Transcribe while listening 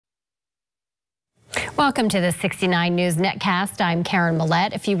Welcome to the 69 News Netcast. I'm Karen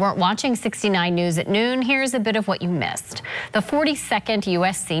Millette. If you weren't watching 69 News at noon, here's a bit of what you missed. The 42nd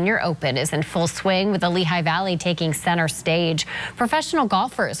U.S. Senior Open is in full swing with the Lehigh Valley taking center stage. Professional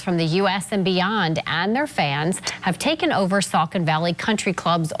golfers from the U.S. and beyond and their fans have taken over Saucon Valley Country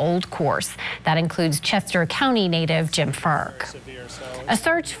Club's old course. That includes Chester County native Jim Ferg. A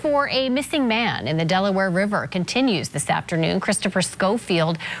search for a missing man in the Delaware River continues this afternoon. Christopher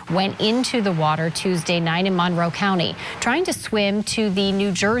Schofield went into the water Tuesday night in Monroe County, trying to swim to the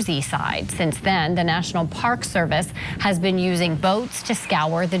New Jersey side. Since then, the National Park Service has been using boats to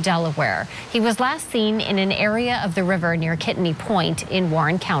scour the Delaware. He was last seen in an area of the river near Kittany Point in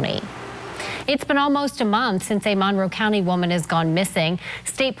Warren County. It's been almost a month since a Monroe County woman has gone missing.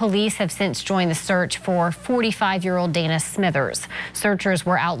 State police have since joined the search for 45-year-old Dana Smithers. Searchers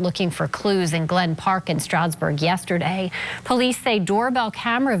were out looking for clues in Glen Park in Stroudsburg yesterday. Police say doorbell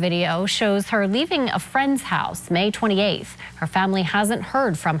camera video shows her leaving a friend's house May 28th. Her family hasn't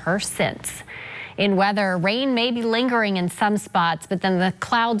heard from her since. In weather, rain may be lingering in some spots, but then the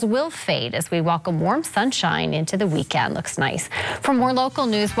clouds will fade as we welcome warm sunshine into the weekend. Looks nice. For more local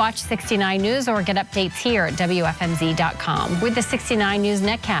news, watch 69 News or get updates here at WFMZ.com. With the 69 News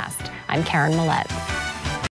Netcast, I'm Karen Millette.